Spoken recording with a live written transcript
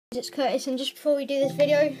It's Curtis, and just before we do this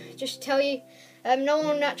video, just to tell you, no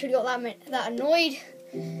one actually got that annoyed,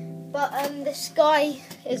 but this guy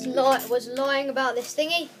was lying about this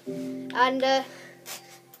thingy, and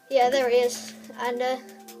yeah, there he is, and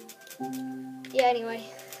yeah, anyway,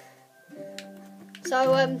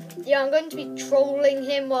 so yeah, I'm going to be trolling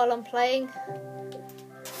him while I'm playing,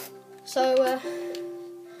 so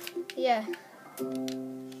yeah,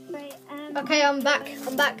 okay, I'm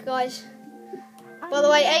back guys. By the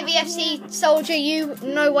way, AVFC Soldier, you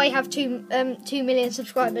no way have 2 million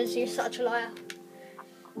subscribers. You're such a liar.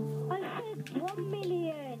 I said 1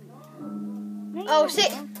 million. Oh,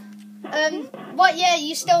 sick. What? Yeah,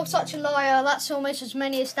 you're still such a liar. That's almost as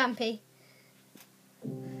many as Stampy.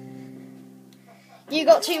 You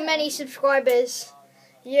got too many subscribers.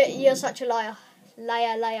 You're such a liar.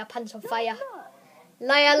 Liar, pants on fire.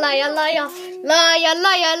 Liar.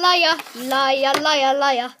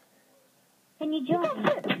 Can you join?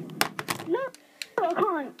 No, I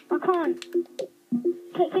can't.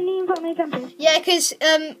 Can you invite me jumpers? Yeah, because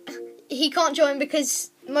he can't join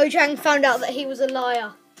because Mojang found out that he was a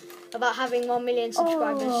liar about having 1 million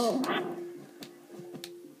subscribers. Oh.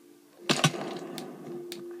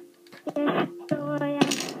 Yes, so I am.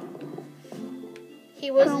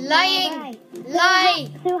 He was lying.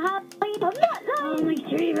 Lie. So how are you? I'm not lying. Oh my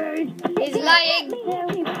streamers. He's lying.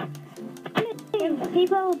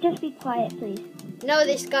 People, just be quiet, please. No,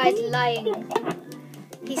 this guy's lying.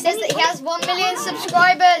 He says that he has 1 million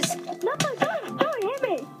subscribers. No, don't hit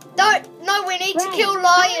me. No, we need to kill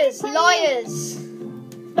liars. Liars.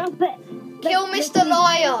 Stop it. Kill Mr.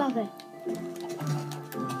 Liar. Stop it.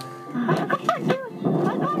 I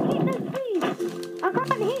can't hit the trees. I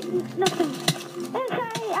can't hit nothing.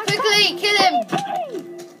 Quickly, kill him.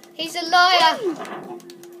 He's a liar.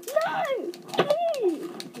 No, please.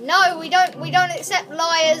 No, we don't accept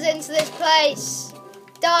liars into this place.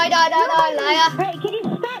 Die, liar. Right, can you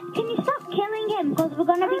stop killing him? Because we're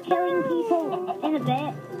gonna be killing people in a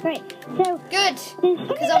bit. Right, so good,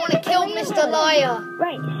 because I want to kill Mr. Liar.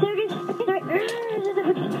 Right, so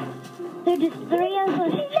there's 3 of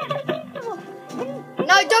us.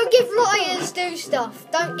 No, don't give liars do stuff.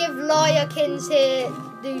 Don't give liarkins here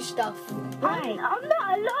do stuff. Right, I'm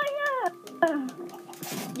not a liar.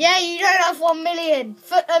 Yeah, you don't have 1 million.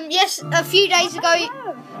 Yes, a few days ago,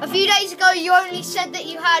 you only said that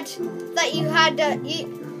you had,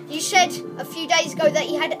 you said a few days ago that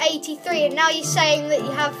you had 83, and now you're saying that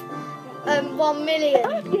you have 1 million.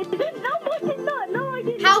 No, I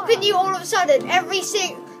did not. How can you all of a sudden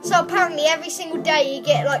so apparently every single day you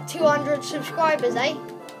get like 200 subscribers, eh?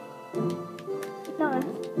 No.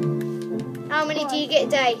 How many do you get a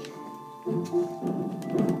day?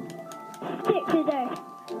 6 a day.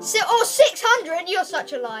 600? You're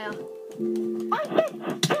such a liar. I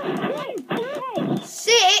said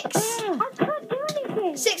 6? I can't do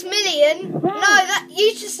anything. 6 million? Right. No, that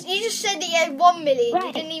you just said that you had 1 million. Right.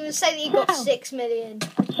 You didn't even say that you got 6 million.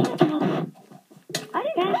 I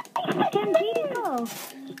didn't can people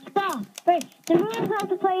stop. Right, the rules how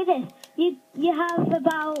to play this. You have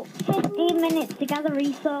about 15 minutes to gather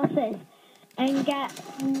resources and get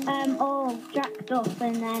all jacked up,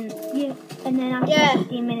 and then after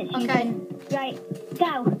 15 minutes you can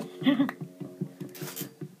go.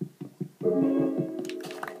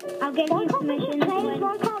 I'll give you permission to win.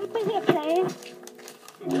 Why can't we hit players?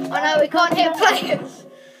 I know we can't hit players.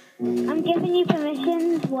 I'm giving you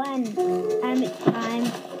permissions when it's time.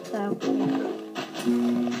 So.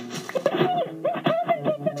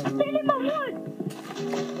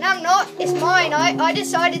 No, I'm not. It's mine. I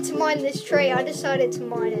decided to mine this tree. I decided to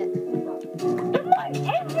mine it. You mine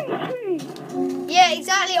every tree. Yeah,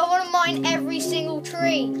 exactly. I want to mine every single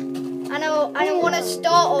tree. And I want to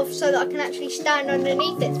start off so that I can actually stand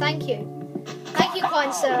underneath it. Thank you. Thank you,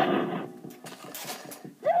 kind sir.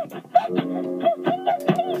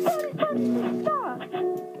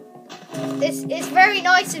 It's very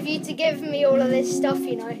nice of you to give me all of this stuff,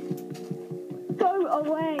 you know. Go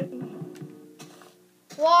away.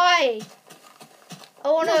 Why? I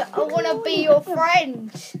wanna be your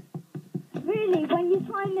friend. Really? When you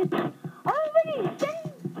find this, I already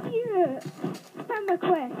sent you a friend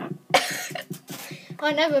request.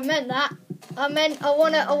 I never meant that. I meant I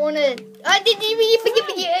wanna. I didn't even.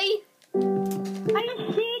 I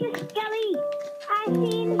see the skelly. I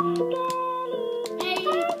see the skelly.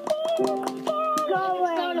 Go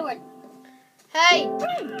away. Hey,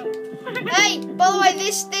 by the way,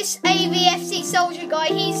 this AVFC Soldier guy,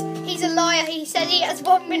 he's a liar. He said he has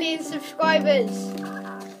 1 million subscribers.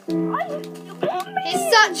 He's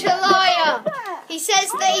such a liar. He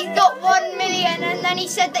says that he's got 1 million, and then he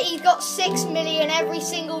said that he's got 6 million every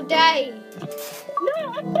single day.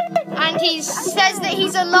 No, I didn't. And he says that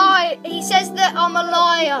he's a liar. He says that I'm a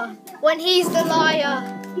liar when he's the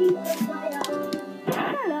liar.